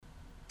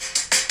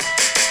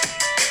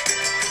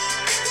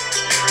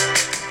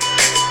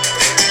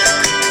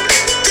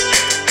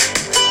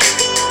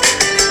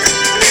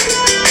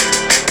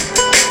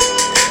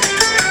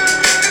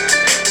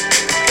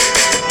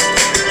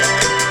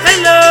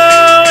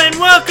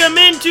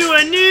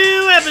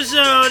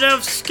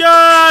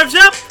Scarves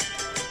Up!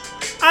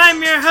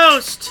 I'm your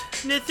host,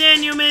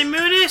 Nathaniel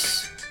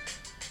Maymudis.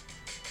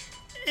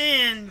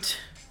 And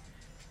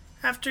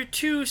after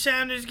two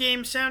Sounders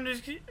games,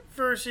 Sounders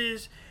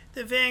versus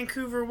the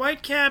Vancouver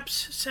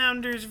Whitecaps,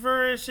 Sounders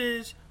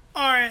versus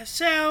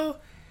RSL,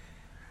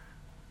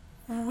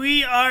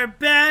 we are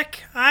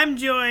back. I'm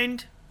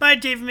joined by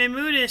David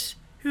Maymudis,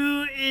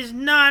 who is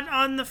not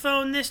on the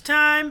phone this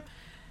time.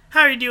 How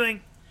are you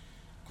doing?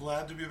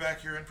 Glad to be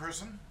back here in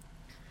person.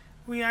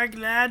 We are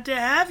glad to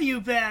have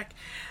you back.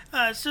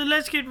 So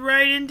let's get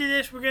right into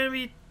this. We're going to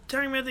be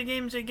talking about the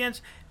games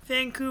against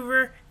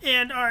Vancouver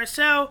and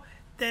RSL,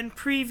 then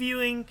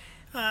previewing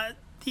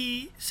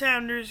the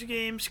Sounders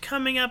games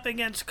coming up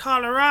against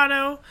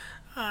Colorado,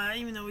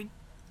 even though we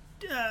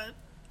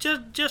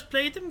just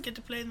played them, get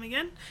to play them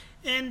again,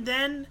 and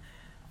then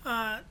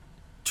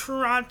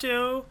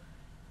Toronto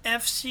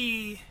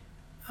FC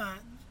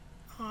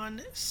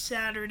on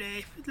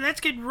Saturday. Let's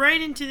get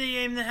right into the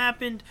game that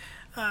happened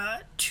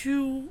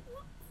 2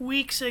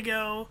 weeks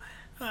ago.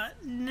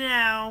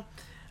 Now,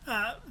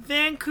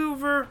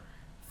 Vancouver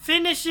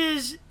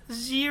finishes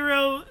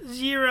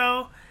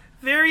 0-0.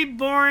 Very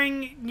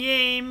boring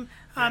game.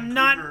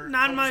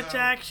 Not much out,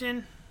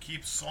 action.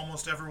 Keeps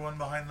almost everyone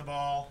behind the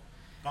ball.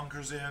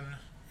 Bunkers in.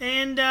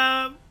 And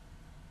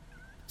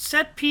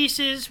set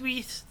pieces.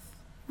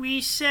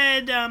 We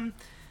said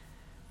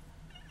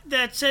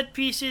that set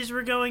pieces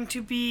were going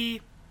to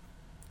be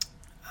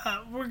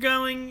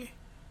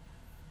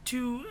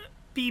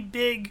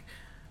big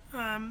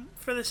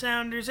for the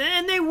Sounders,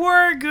 and they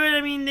were good.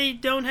 I mean, they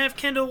don't have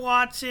Kendall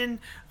Watson,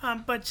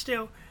 but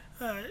still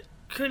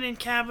couldn't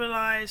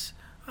capitalize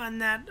on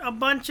that. A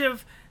bunch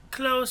of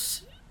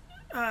close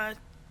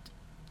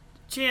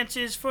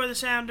chances for the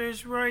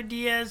Sounders. Roy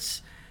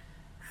Diaz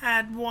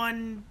had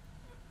one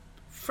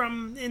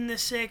from in the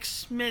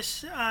six,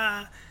 missed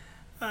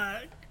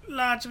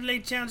lots of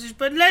late chances.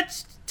 But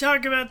let's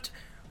talk about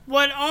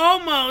what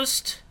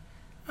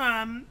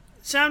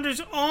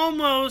Sounders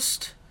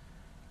almost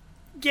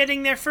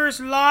getting their first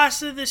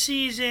loss of the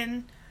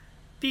season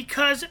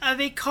because of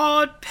a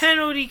called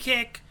penalty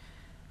kick.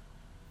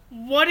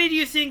 What did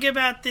you think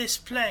about this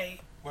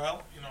play?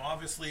 Well,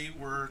 obviously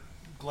we're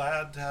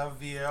glad to have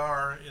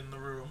VAR in the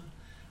room.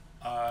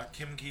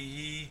 Kim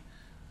Ki-hee,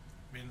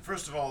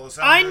 first of all, the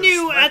Sounders...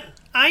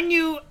 I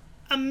knew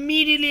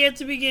immediately at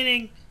the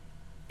beginning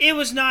it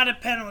was not a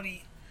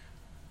penalty.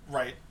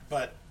 Right,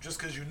 but just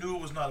because you knew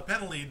it was not a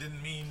penalty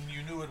didn't mean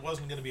you knew it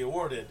wasn't going to be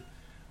awarded.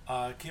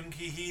 Kim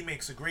Ki-hee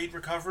makes a great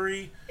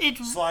recovery,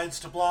 slides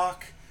to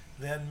block,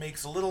 then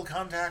makes a little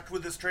contact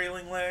with his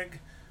trailing leg.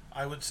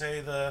 I would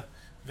say the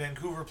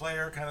Vancouver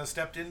player kind of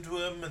stepped into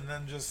him and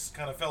then just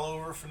kind of fell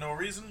over for no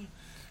reason.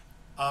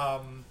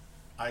 I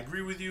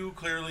agree with you.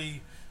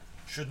 Clearly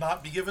should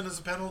not be given as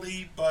a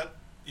penalty, but,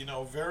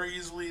 very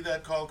easily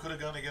that call could have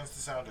gone against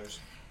the Sounders.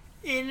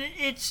 And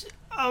it's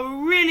a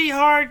really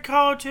hard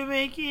call to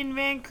make in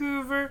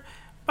Vancouver,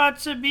 but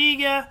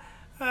Sabiga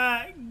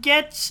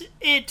gets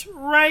it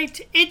right.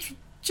 It's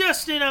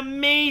just an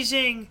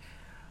amazing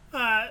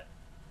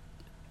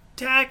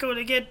tackle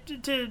to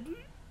get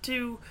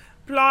to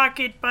block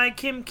it by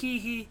Kim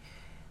Ki-hee.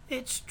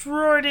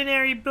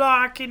 Extraordinary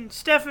block, and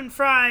Stephen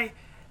Fry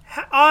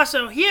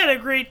also, he had a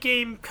great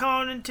game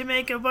calling to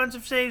make a bunch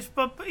of saves,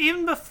 but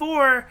even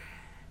before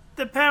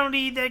the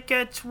penalty that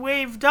gets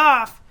waved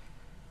off,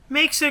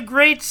 makes a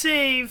great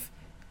save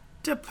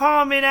to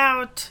palm it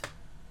out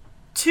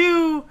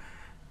to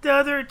the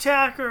other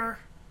attacker.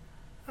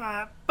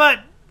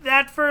 But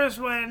that first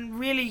one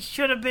really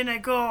should have been a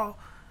goal.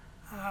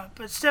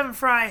 But Stephen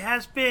Fry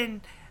has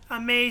been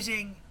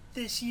amazing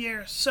this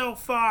year so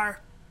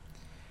far.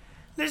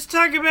 Let's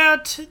talk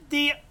about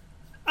the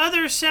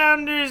other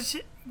Sounders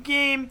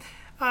game.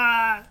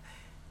 Not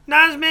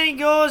as many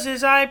goals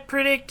as I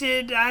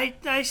predicted.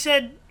 I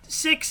said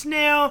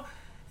 6-0.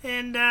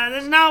 And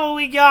that's not what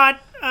we got.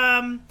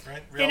 Right,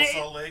 Real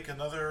Salt Lake,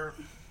 another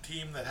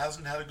team that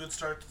hasn't had a good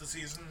start to the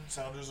season.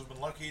 Sounders have been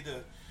lucky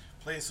to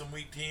play some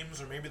weak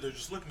teams, or maybe they're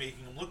just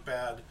making them look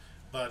bad.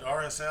 But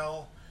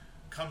RSL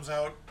comes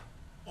out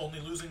only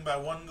losing by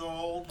one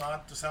goal.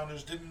 Not the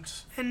Sounders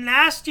didn't. And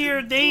last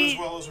year do as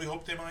well as we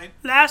hoped they might.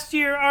 Last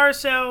year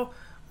RSL,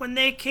 when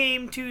they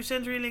came to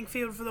CenturyLink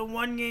Field for the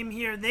one game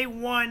here, they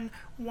won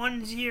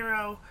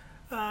 1-0.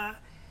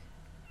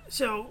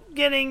 So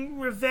getting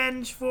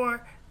revenge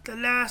for the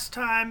last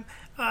time.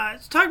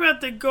 Let's talk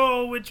about the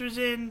goal, which was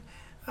in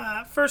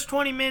first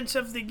 20 minutes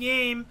of the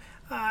game.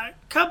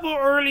 Couple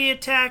early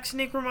attacks.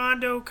 Nick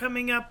Rimando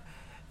coming up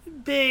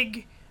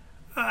big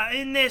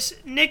in this.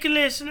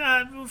 Nicholas,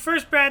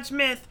 first Brad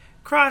Smith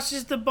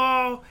crosses the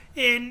ball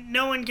and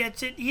no one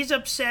gets it. He's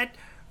upset.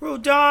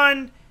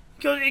 Rodon,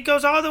 it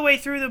goes all the way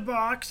through the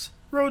box.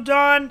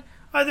 Rodon,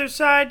 other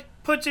side,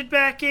 puts it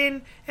back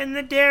in, and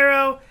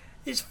Nadero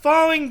is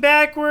falling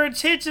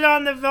backwards, hits it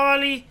on the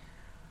volley.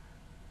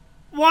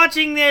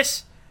 Watching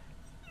this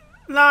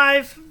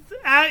live,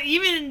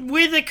 even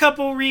with a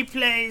couple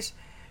replays,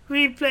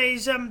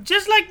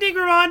 just like Nick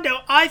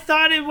Rimando, I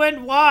thought it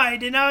went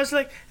wide, and I was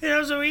like,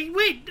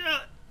 wait,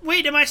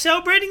 Wait, am I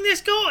celebrating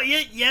this goal?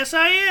 Yes,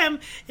 I am.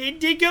 It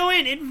did go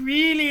in. It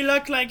really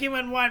looked like it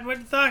went wide.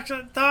 What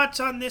thoughts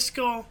on this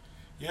goal?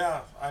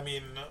 Yeah, I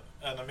mean,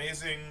 an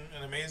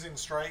amazing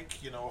strike.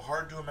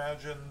 Hard to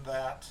imagine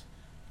that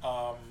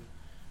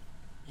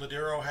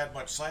Lodeiro had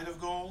much sight of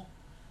goal.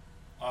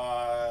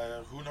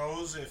 Who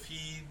knows if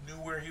he knew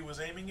where he was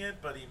aiming it,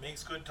 but he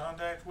makes good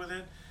contact with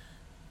it,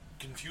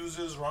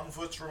 confuses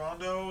wrong-foots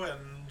Rimando,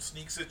 and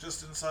sneaks it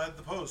just inside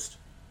the post.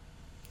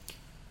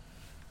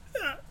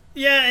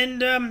 Yeah,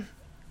 and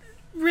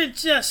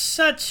Rich, just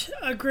such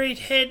a great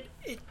hit.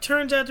 It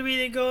turns out to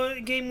be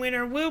the game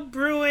winner. Will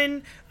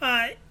Bruin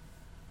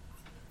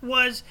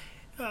was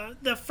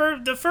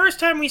the first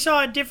time we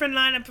saw a different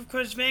lineup. Of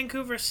course,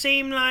 Vancouver,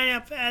 same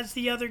lineup as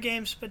the other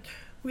games, but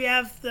we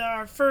have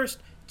our first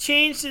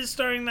change to the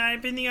starting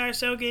lineup in the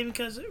RSL game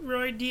because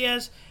Roy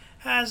Diaz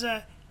has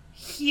a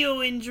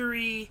heel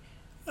injury.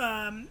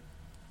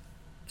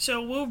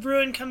 So Will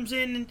Bruin comes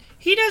in, and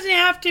he doesn't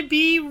have to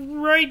be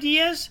Roy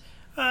Diaz,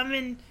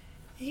 and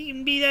he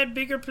can be that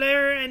bigger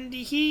player. And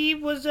he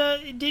was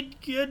did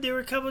good. There were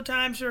a couple of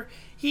times where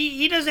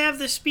he doesn't have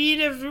the speed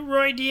of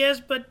Roy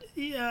Diaz, but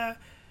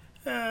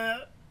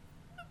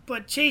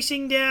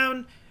chasing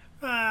down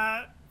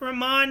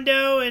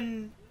Rimando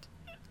and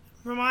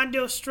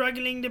Rimando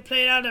struggling to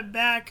play it out of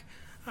back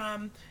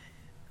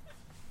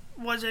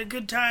was a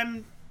good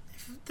time.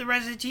 If the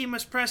rest of the team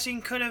was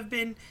pressing, could have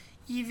been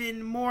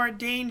even more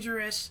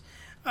dangerous.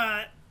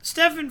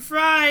 Stephen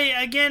Fry,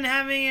 again,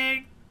 having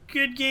a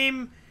good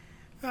game.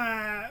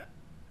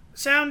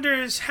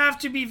 Sounders have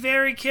to be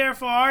very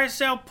careful.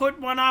 RSL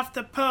put one off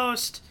the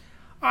post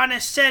on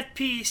a set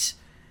piece.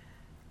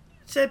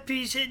 What do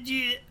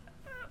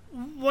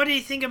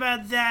you think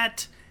about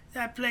that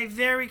play?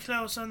 Very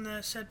close on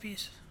the set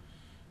piece.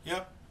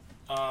 Yep.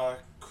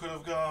 Could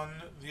have gone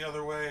the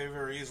other way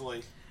very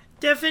easily.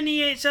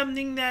 Definitely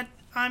something that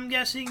I'm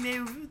guessing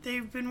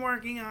they've been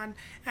working on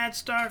at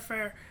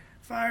Starfire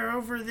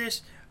over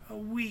this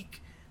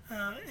week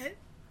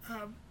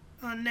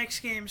on next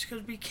games,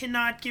 because we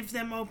cannot give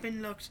them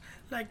open looks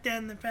like that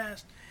in the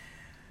past.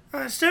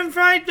 Stephen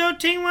Fry, though,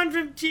 taking one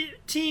from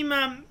team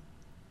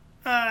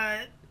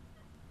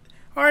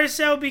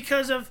RSL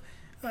because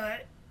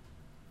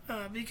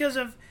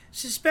of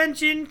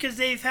suspension, because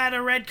they've had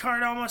a red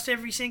card almost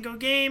every single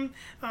game.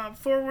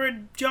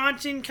 Forward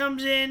Johnson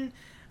comes in,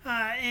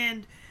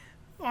 and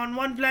on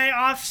one play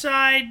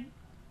offside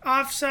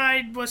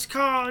was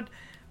called,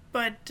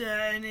 but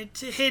and it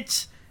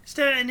hits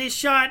and his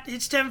shot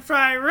hits Stephen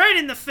Fry right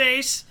in the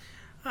face.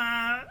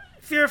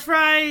 If you're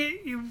Fry,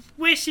 you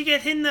wish you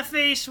get hit in the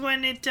face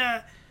when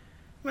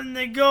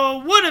the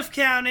goal would have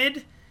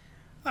counted.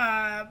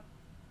 But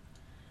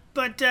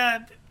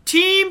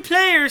team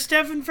player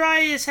Stephen Fry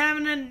is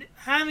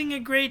having a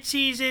great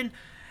season,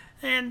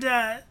 and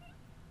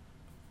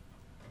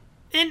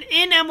in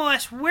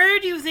MLS, where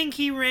do you think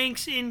he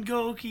ranks in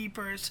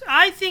goalkeepers?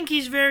 I think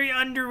he's very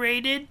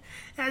underrated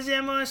as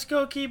an MLS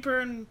goalkeeper,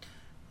 and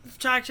we've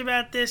talked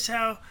about this,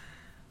 how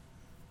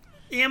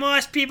the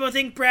MLS people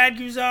think Brad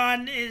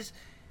Guzan is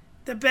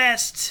the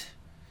best,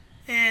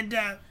 and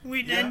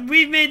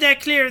we've made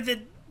that clear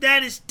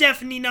that is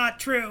definitely not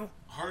true.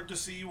 Hard to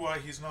see why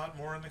he's not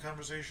more in the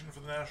conversation for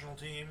the national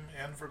team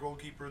and for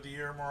goalkeeper of the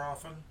year more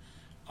often.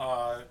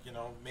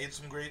 Made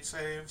some great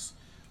saves.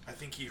 I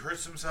think he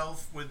hurts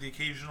himself with the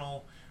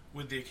occasional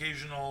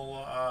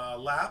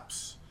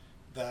lapse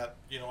that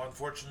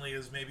unfortunately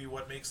is maybe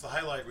what makes the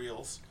highlight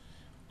reels.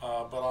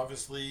 But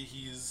obviously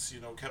he's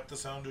kept the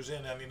Sounders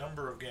in any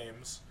number of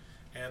games,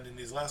 and in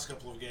these last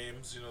couple of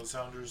games, the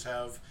Sounders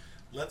have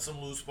let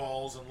some loose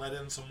balls and let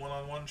in some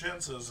one-on-one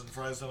chances, and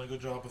Fry's done a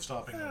good job of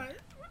stopping them.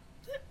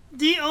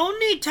 The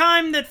only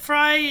time that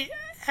Fry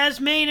has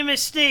made a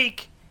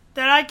mistake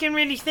that I can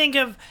really think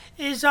of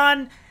is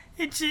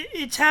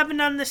it's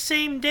happened on the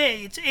same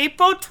day. It's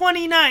April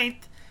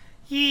 29th.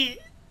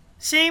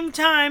 Same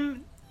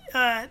time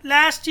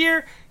last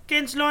year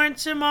against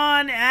Lawrence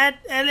Simon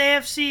at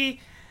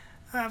LAFC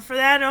for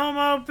that home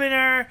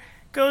opener,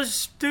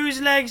 goes through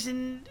his legs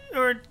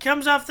or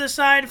comes off the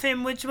side of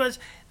him, which was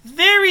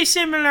very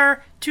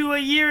similar to a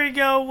year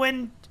ago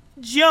when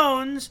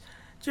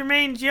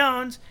Jermaine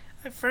Jones,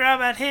 I forgot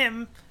about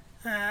him.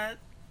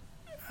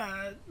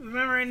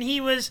 Remember, and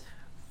he was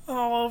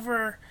all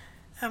over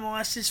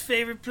MLS's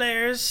favorite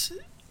players.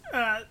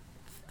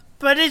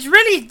 But it's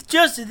really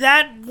just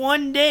that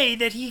one day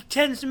that he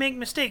tends to make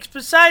mistakes.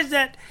 Besides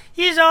that,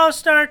 he's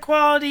all-star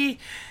quality.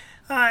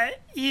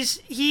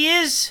 He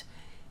is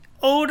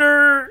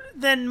older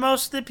than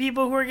most of the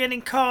people who are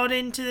getting called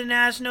into the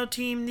national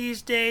team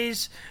these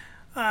days.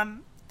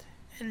 And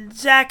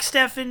Zach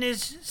Steffen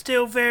is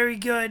still very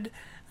good.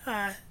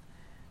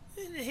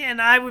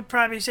 And I would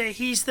probably say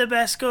he's the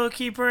best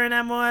goalkeeper in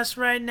MLS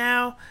right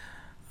now.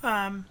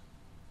 I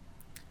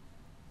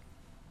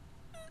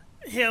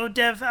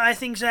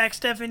think Zach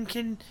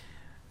Steffen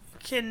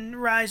can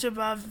rise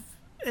above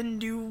and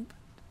do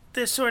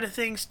the sort of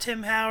things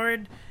Timmy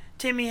Howard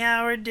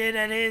did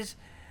at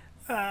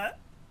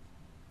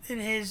in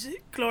his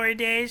glory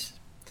days.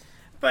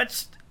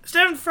 But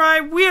Stephen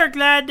Fry, we are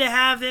glad to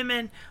have him,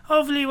 and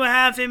hopefully we'll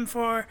have him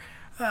for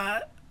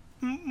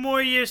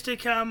more years to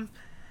come,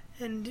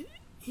 and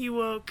he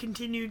will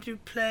continue to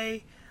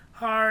play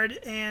hard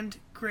and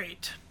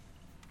great.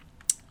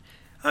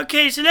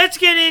 Okay, so let's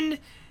get in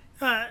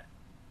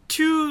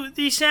to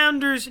the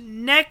Sounders'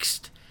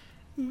 next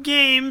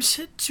games.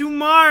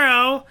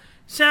 Tomorrow,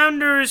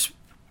 Sounders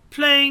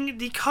playing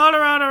the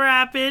Colorado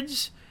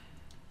Rapids.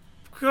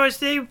 Of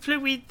course, we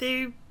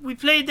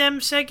played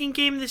them second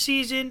game of the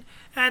season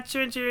at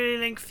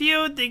CenturyLink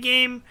Field. The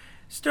game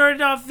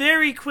started off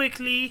very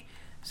quickly.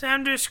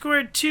 Sounders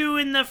scored 2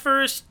 in the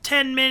first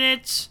 10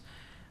 minutes.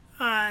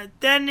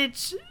 Then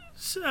it's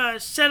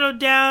settled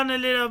down a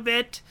little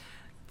bit.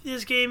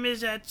 This game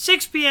is at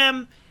 6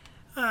 p.m.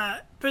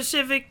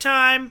 Pacific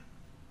time.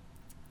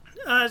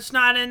 It's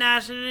not a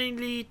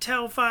nationally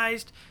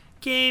televised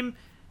game.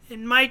 It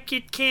might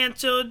get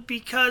canceled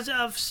because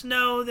of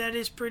snow that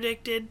is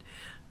predicted.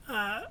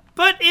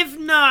 But if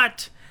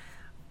not,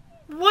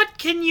 what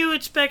can you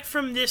expect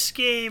from this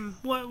game?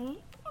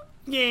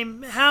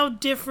 How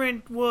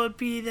different will it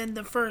be than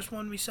the first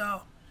one we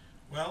saw?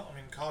 Well, I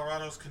mean,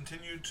 Colorado's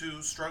continued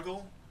to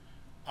struggle.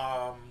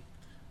 I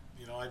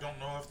don't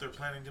know if they're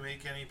planning to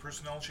make any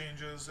personnel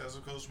changes as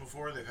opposed to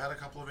before. They've had a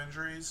couple of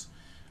injuries.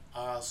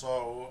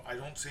 So I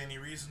don't see any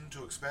reason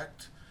to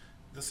expect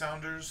the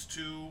Sounders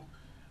to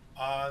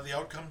the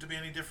outcome to be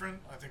any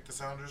different. I think the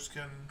Sounders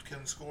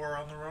can score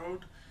on the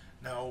road.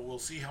 Now we'll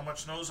see how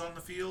much snow's on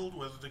the field,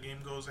 whether the game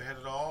goes ahead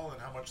at all,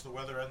 and how much the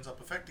weather ends up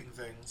affecting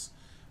things.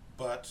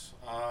 But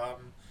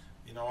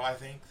I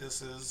think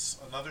this is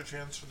another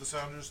chance for the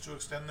Sounders to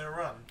extend their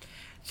run.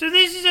 So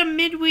this is a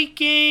midweek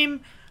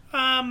game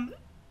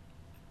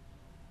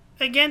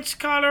against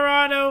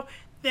Colorado.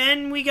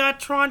 Then we got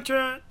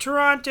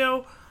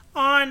Toronto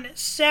on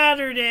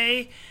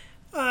Saturday.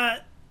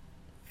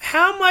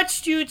 How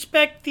much do you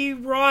expect the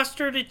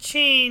roster to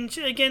change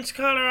against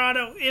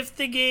Colorado if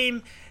the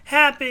game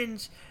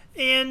happens?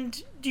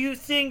 And do you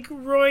think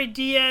Roy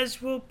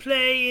Diaz will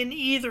play in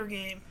either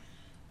game?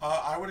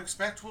 I would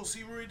expect we'll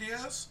see Roy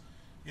Diaz.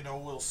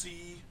 We'll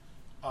see.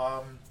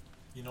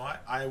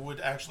 I would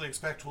actually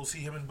expect we'll see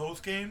him in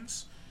both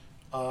games.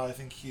 I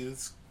think he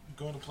is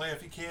going to play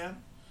if he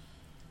can.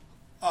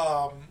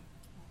 But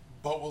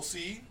we'll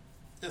see.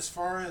 As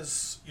far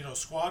as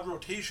squad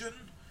rotation,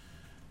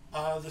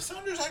 the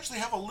Sounders actually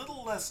have a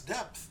little less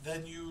depth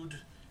than you'd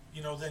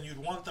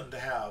want them to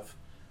have.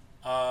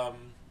 I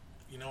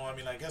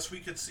guess we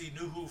could see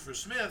Nuhu for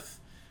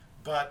Smith,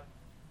 but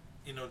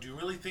do you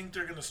really think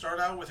they're going to start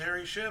out with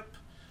Harry Shipp?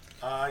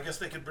 I guess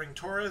they could bring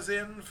Torres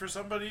in for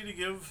somebody to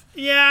give.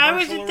 Yeah,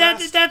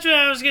 that's what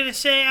I was going to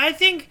say. I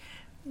think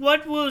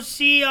what we'll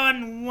see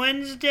on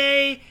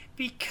Wednesday,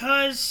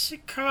 because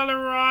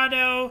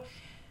Colorado,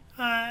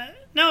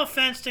 no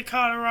offense to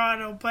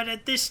Colorado, but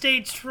at this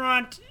stage,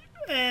 Toronto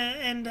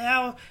and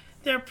how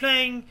they're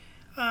playing,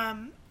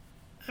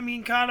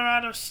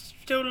 Colorado's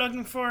still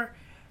looking for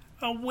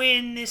a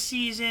win this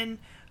season.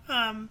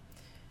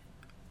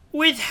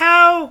 With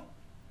how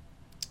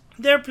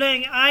they're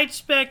playing, I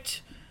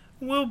expect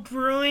Will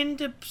Bruin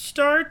to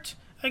start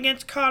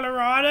against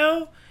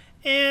Colorado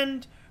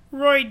and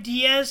Roy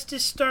Diaz to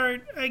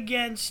start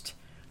against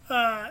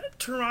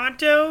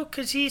Toronto,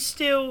 because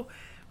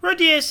Roy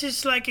Diaz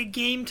is like a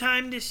game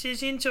time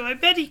decision, so I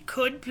bet he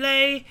could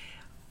play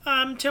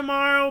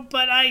tomorrow,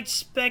 but I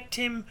expect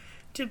him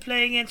to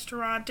play against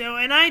Toronto,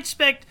 and I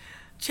expect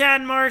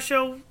Chad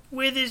Marshall,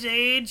 with his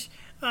age,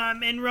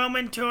 and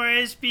Roman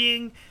Torres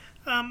being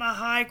a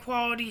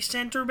high-quality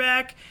center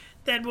back,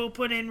 that will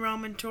put in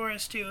Roman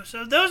Torres too.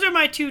 So those are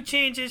my two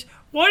changes.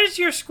 What is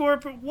the score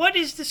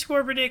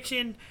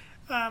prediction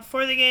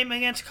for the game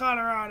against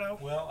Colorado?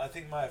 Well, I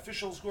think my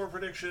official score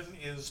prediction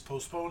is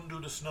postponed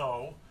due to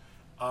snow.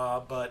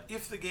 But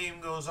if the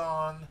game goes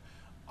on,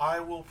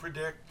 I will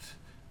predict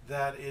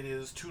that it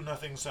is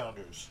 2-0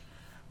 Sounders.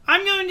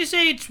 I'm going to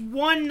say it's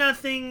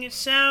 1-0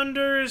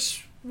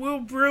 Sounders.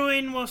 Will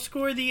Bruin will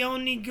score the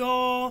only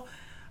goal.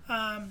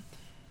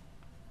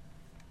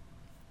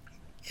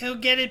 He'll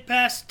get it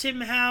past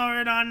Tim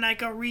Howard on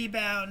like a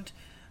rebound.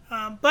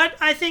 But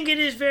I think it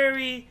is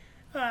very,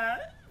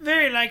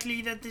 very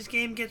likely that this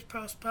game gets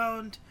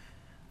postponed.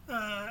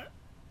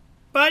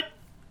 But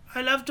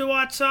I love to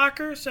watch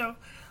soccer, so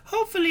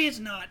hopefully it's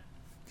not.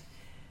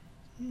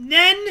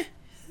 Then,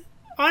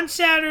 on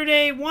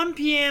Saturday, 1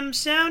 p.m.,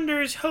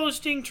 Sounders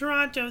hosting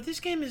Toronto. This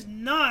game is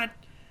not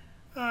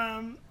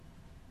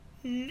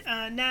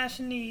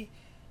nationally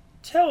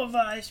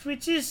televised,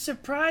 which is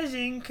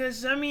surprising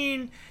because,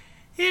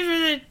 these are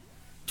the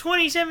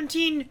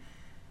 2017,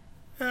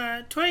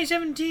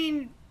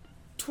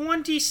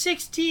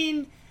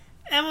 2016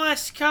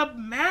 MLS Cup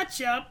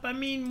matchup.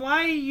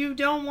 Why you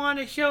don't want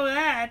to show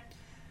that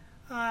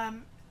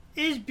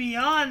is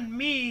beyond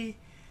me.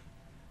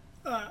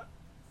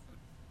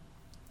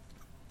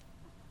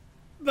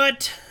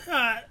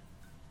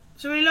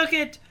 So we look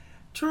at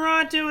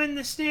Toronto in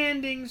the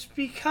standings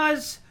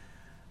because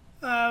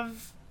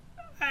of,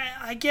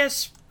 I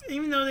guess,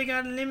 even though they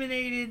got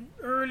eliminated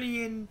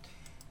early in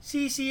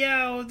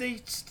CCL,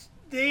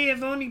 they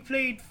have only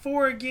played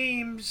 4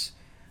 games,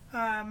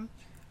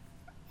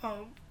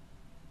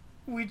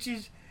 which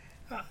is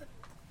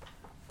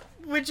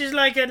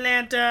like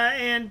Atlanta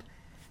and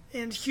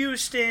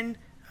Houston.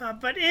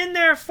 But in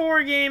their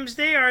 4 games,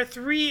 they are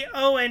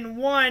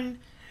 3-0-1.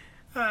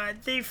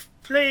 They've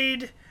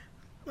played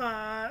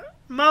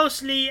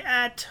mostly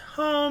at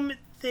home.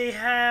 They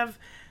have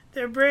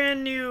their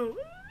brand new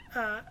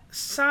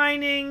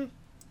signing,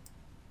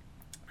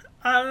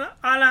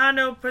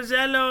 Alejandro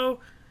Pizzello,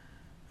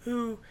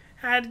 who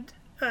had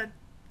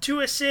 2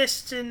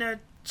 assists and a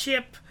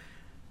chip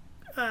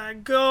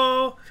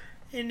goal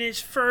in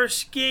his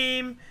first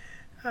game.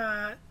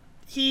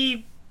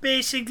 He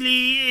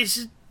basically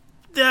is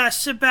the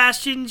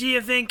Sebastian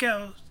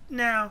Giovinco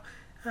now,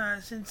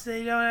 since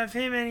they don't have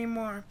him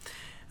anymore.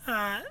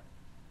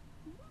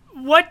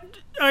 What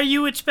are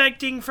you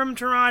expecting from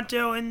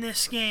Toronto in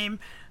this game?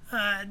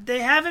 They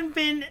haven't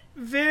been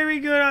very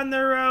good on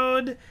the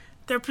road.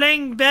 They're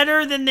playing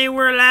better than they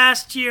were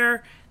last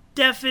year,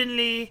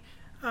 definitely.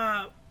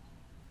 How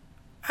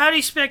do you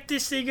expect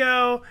this to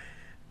go?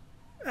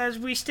 As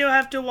we still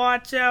have to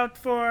watch out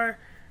for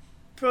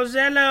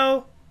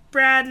Pizzello,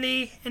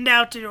 Bradley, and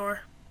Altidore.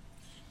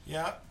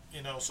 Yeah,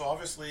 so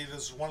obviously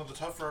this is one of the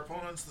tougher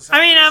opponents. The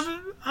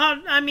Sounders.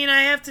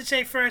 I have to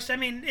say first,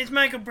 it's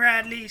Michael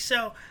Bradley,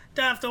 so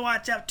don't have to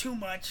watch out too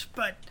much.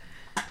 But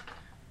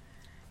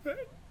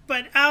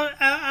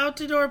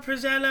Altidore,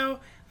 Pizzello,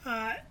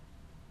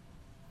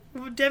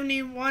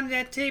 definitely wanted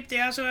that tape.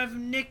 They also have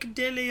Nick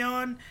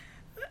DeLeon.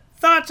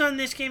 Thoughts on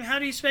this game? How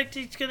do you expect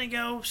it's going to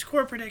go?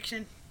 Score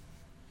prediction.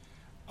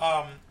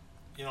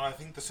 I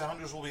think the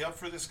Sounders will be up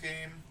for this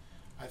game.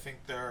 I think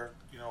they're,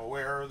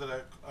 aware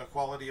that a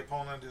quality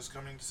opponent is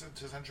coming to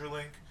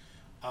CenturyLink.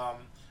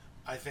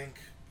 I think,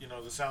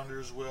 the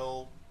Sounders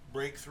will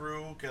break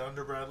through, get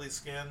under Bradley's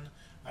skin.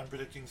 I'm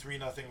predicting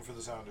 3-0 for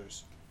the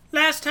Sounders.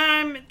 Last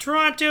time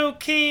Toronto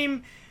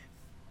came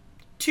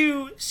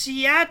to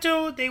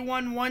Seattle, they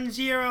won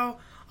 1-0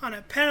 on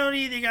a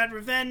penalty. They got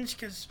revenge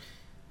because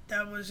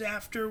that was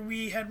after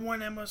we had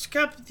won MLS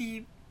Cup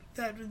the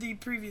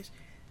previous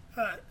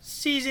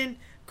season.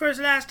 Of course,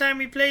 last time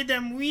we played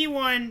them, we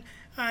won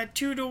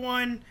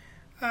 2-1.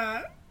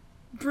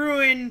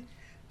 Bruin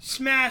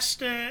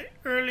smashed an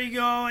early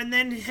goal, and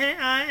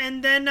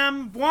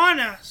then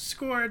Buona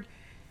scored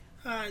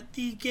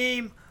the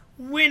game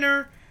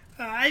winner.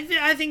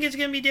 I think it's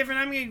going to be different.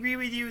 I'm going to agree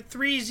with you.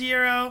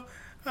 3-0.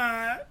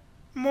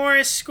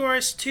 Morris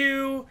scores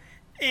 2,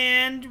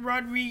 and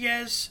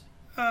Rodriguez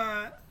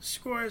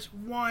scores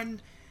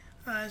 1.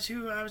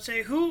 Who I would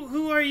say.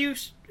 Who are you?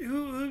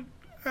 Who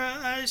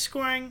is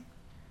scoring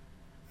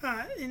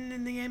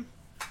in the game?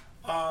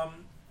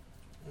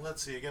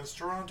 Let's see. Against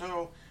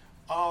Toronto,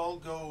 I'll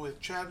go with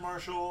Chad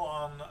Marshall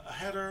on a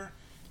header.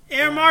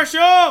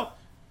 Marshall!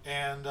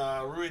 And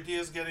Rui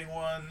Diaz getting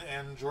 1,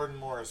 and Jordan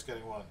Morris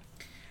getting 1.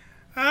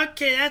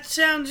 Okay, that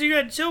sounds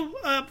good. So,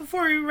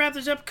 before we wrap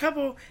this up, a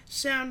couple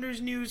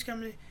Sounders news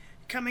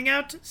coming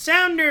out.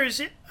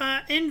 Sounders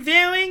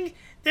unveiling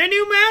their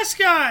new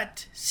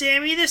mascot,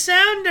 Sammy the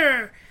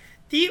Sounder,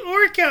 the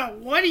Orca.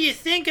 What do you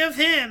think of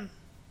him?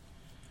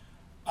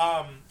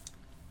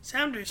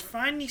 Sounders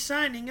finally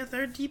signing a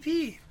third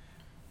DP.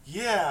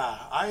 Yeah,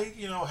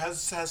 has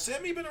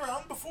Sammy been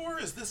around before?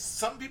 Is this,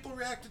 some people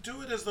reacted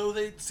to it as though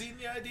they'd seen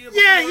the idea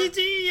before?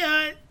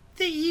 Yeah,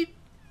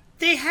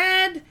 they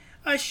had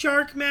a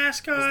shark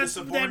mascot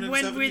that went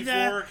with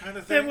kind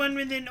of that went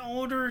with an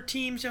older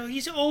team. So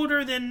he's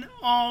older than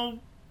all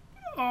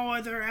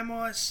other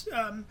MLS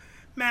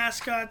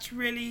mascots,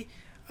 really.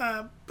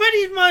 But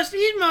he's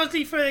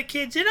mostly for the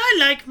kids, and I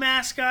like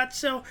mascots,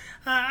 so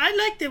I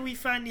like that we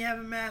finally have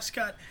a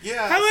mascot.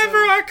 Yeah. However,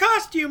 our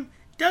costume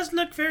does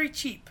look very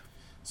cheap.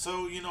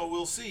 So,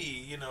 we'll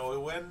see.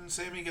 When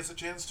Sammy gets a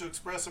chance to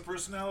express a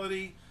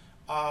personality,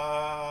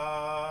 I'll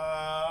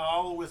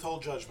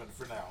withhold judgment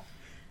for now.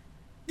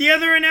 The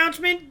other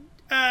announcement,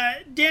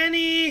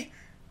 Danny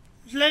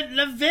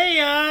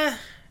Lavia,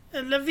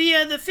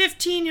 the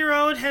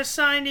 15-year-old, has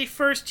signed a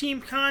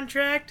first-team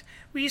contract.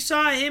 We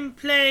saw him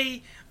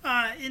play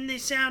in the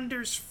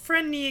Sounders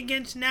friendly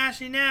against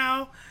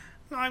Nacional,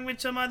 along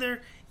with some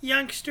other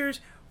youngsters.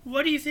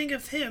 What do you think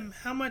of him?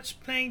 How much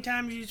playing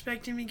time do you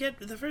expect him to get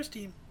with the first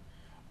team?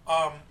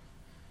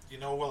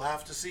 We'll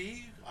have to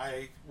see.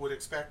 I would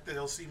expect that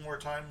he'll see more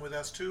time with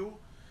S2.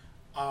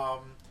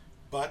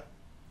 But,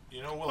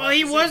 we'll have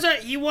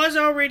to see. He was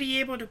already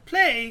able to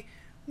play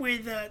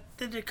with the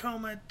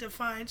Tacoma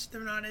Defiance. They're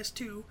not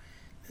S2.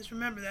 Let's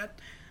remember that.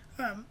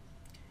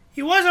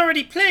 He was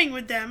already playing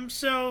with them,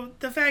 so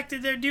the fact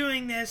that they're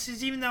doing this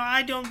is, even though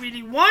I don't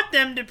really want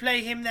them to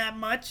play him that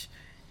much,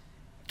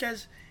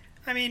 because,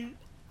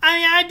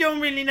 I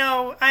don't really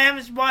know. I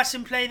haven't watched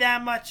him play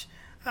that much.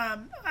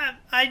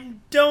 I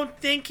don't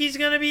think he's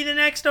going to be the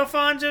next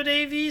Alphonso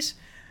Davies,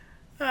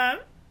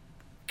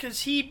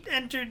 because he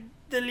entered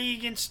the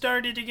league and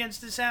started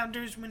against the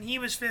Sounders when he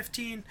was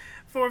 15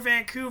 for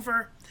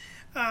Vancouver.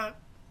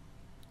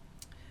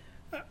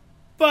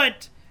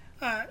 But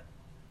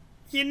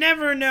you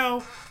never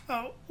know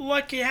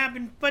what could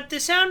happen. But the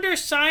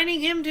Sounders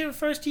signing him to a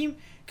first-team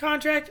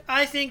contract,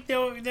 I think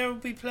they'll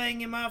be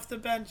playing him off the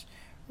bench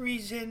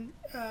reason,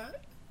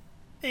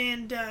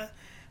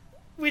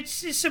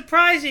 which is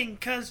surprising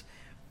because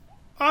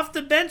off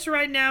the bench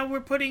right now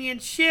we're putting in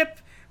Ship,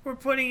 we're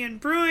putting in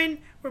Bruin,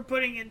 we're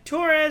putting in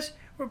Torres,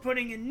 we're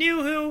putting in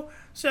Nuhu.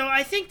 So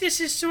I think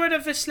this is sort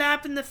of a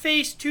slap in the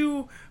face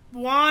to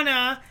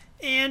Buana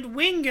and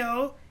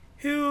Wingo,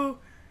 who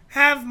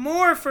have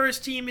more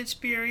first-team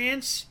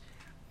experience,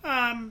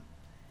 and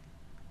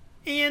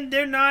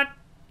they're not.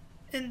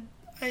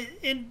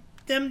 In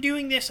them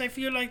doing this, I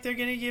feel like they're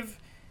going to give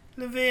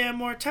Levea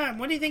more time.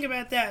 What do you think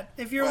about that?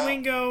 If you're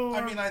Wingo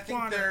or I think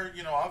Buana? they're,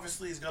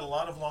 obviously he's got a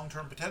lot of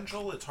long-term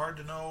potential. It's hard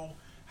to know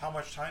how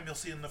much time you'll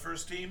see in the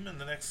first team in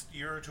the next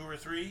year or two or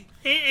three.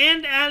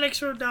 And Alex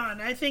Rodon.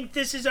 I think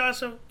this is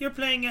also, you're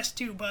playing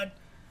S2, bud.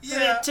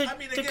 Yeah,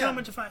 to come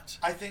into fights.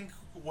 I think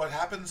what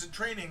happens in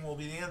training will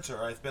be the answer.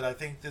 But I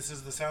think this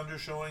is the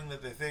Sounders showing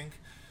that they think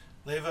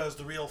Leva is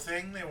the real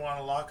thing. They want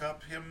to lock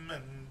up him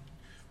and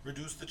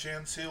reduce the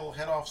chance he'll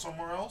head off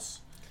somewhere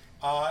else.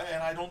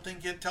 And I don't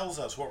think it tells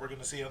us what we're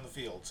going to see on the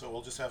field. So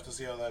we'll just have to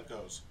see how that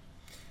goes.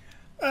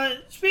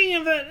 Speaking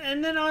of that,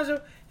 and then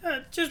also,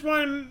 just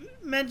want to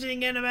mention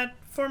again about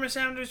former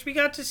Sounders. We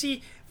got to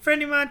see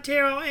Freddie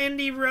Montero.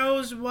 Andy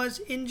Rose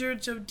was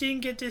injured, so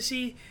didn't get to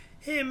see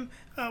him.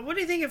 What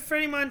do you think of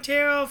Freddie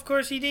Montero? Of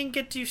course, he didn't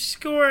get to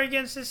score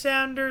against the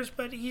Sounders,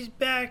 but he's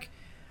back.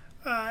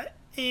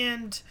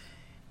 And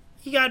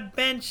he got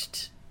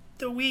benched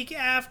the week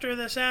after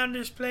the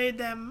Sounders played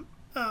them.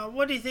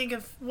 What did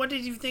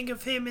you think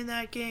of him in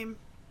that game?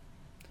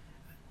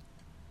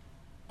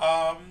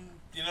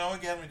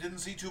 Again, we didn't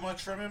see too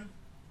much from him.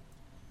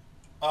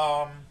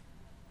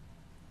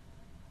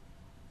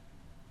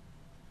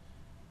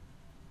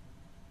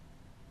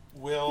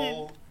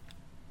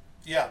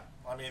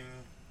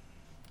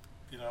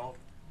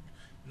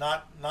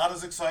 Not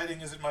as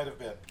exciting as it might have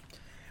been.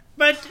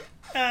 But,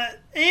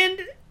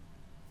 and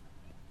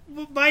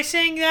by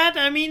saying that,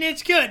 I mean,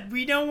 it's good.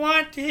 We don't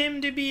want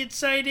him to be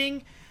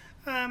exciting.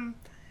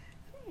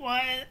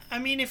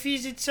 If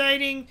he's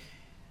exciting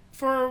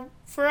for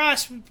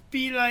us, would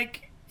be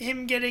like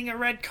him getting a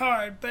red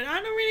card. But I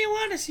don't really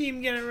want to see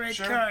him get a red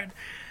card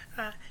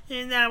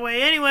in that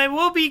way. Anyway,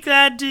 we'll be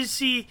glad to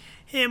see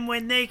him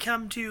when they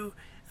come to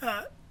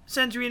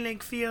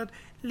CenturyLink Field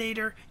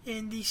later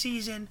in the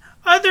season.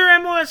 Other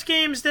MLS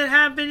games that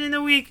happened in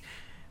the week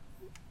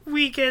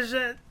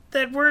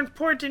that were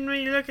important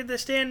when you look at the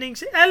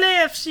standings.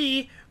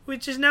 LAFC,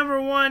 which is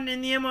number 1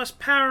 in the MLS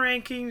Power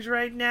Rankings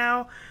right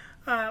now,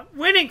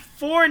 winning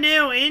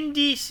 4-0 in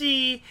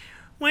DC.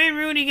 Wayne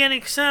Rooney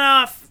getting sent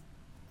off.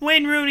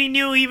 Wayne Rooney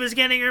knew he was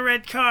getting a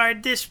red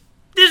card. This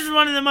is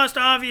one of the most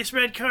obvious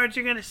red cards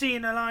you're going to see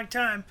in a long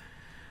time.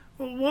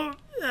 Do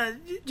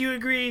you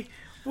agree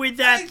with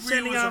that? I agree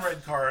it was a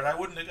red card. I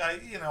wouldn't.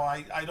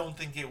 I don't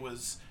think it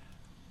was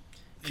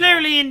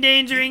clearly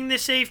endangering the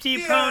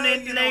safety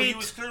opponent late. He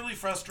was clearly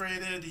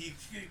frustrated. He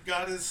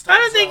got his stuff. I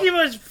don't think he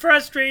was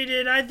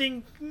frustrated. I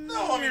think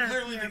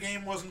clearly the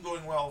game wasn't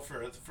going well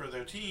for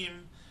their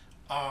team.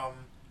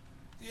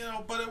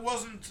 But it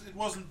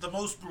wasn't the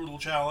most brutal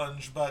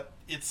challenge. But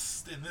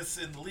it's in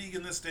the league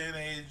in this day and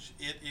age,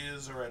 it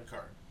is a red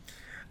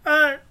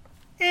card.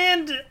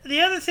 And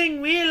the other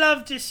thing we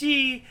love to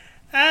see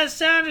as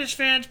Sounders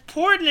fans,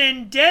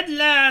 Portland dead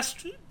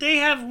last. They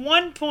have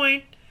 1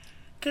 point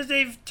because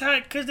they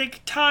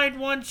tied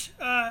once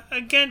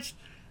against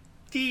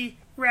the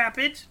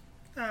Rapids,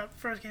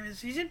 first game of the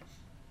season,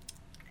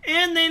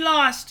 and they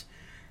lost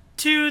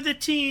to the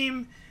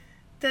team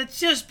that's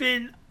just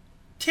been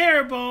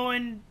terrible.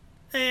 And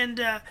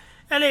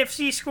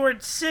LAFC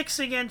scored 6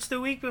 against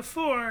the week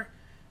before.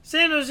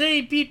 San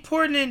Jose beat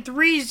Portland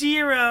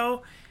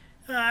 3-0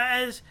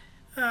 as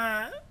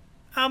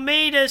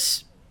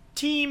Almeida's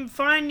team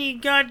finally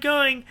got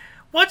going.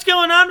 What's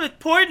going on with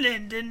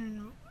Portland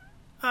and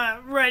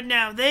right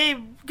now? They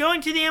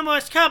going to the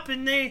MLS Cup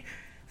and they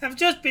have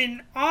just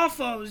been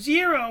awful.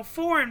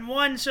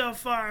 0-4-1 so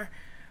far.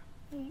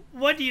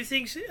 What do you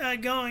think's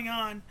going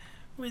on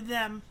with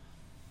them?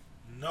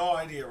 No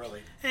idea,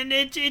 really. And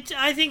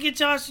I think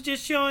it's also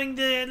just showing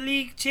the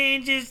league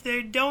changes.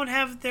 They don't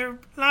have their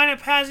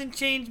lineup hasn't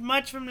changed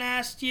much from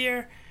last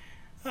year.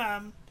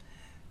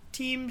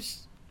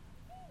 Teams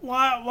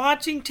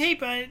watching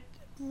tape.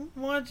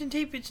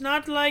 It's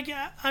not like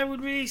I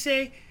would really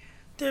say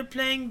they're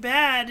playing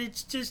bad.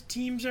 It's just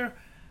teams are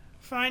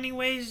finding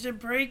ways to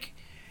break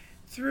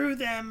through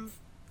them,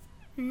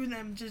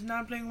 just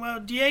not playing well.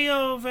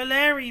 Diego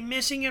Valeri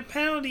missing a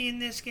penalty in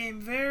this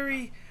game.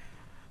 Very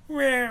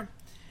rare.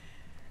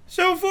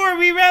 So far,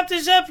 we wrap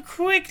this up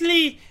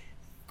quickly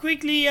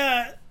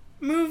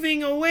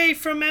moving away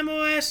from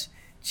MLS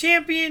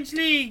Champions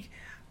League.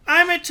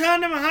 I'm a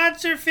Tottenham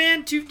Hotspur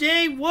fan.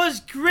 Today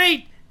was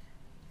great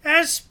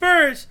as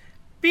Spurs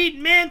beat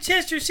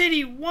Manchester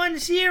City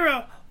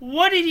 1-0.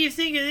 What did you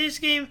think of this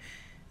game?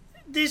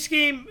 This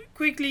game,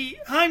 quickly.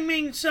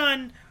 Heung-min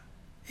Son,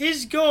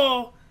 his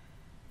goal.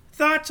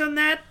 Thoughts on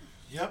that?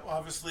 Yep,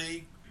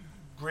 obviously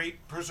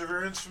great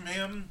perseverance from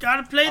him.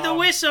 Gotta play the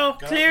whistle.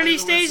 Clearly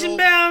stays in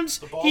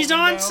bounds. He's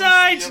on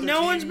sides.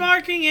 No one's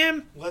marking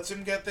him. Lets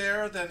him get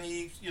there. Then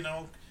he,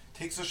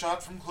 takes a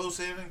shot from close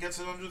in and gets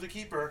it under the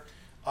keeper.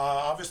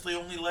 Obviously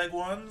only leg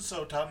one,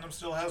 so Tottenham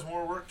still has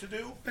more work to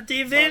do. But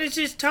the advantage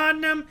is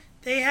Tottenham.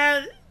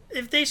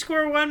 If they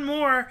score one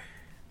more,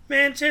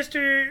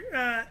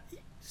 Manchester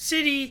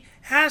City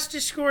has to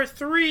score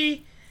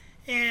 3,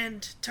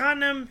 and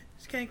Tottenham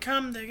is going to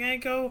come. They're going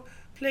to go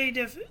play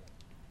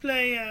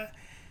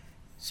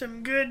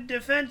some good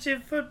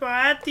defensive football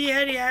at the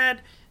Etihad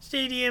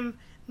Stadium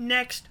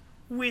next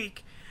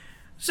week.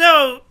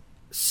 So,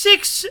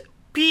 6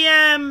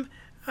 p.m.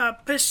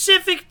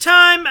 Pacific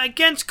time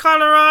against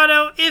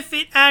Colorado, if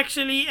it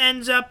actually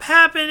ends up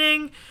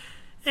happening.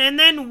 And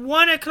then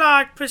 1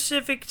 o'clock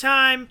Pacific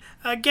time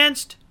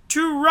against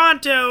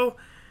Toronto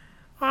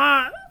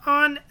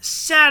on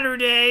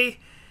Saturday.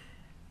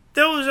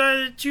 Those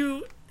are the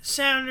 2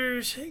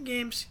 Sounders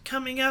games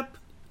coming up.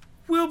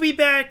 We'll be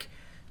back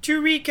to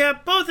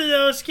recap both of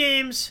those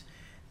games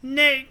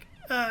in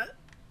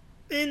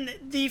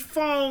the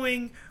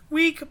following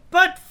week.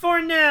 But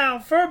for now,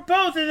 for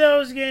both of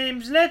those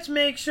games, let's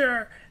make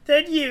sure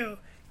that you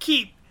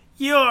keep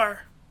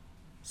your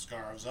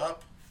scarves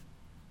up.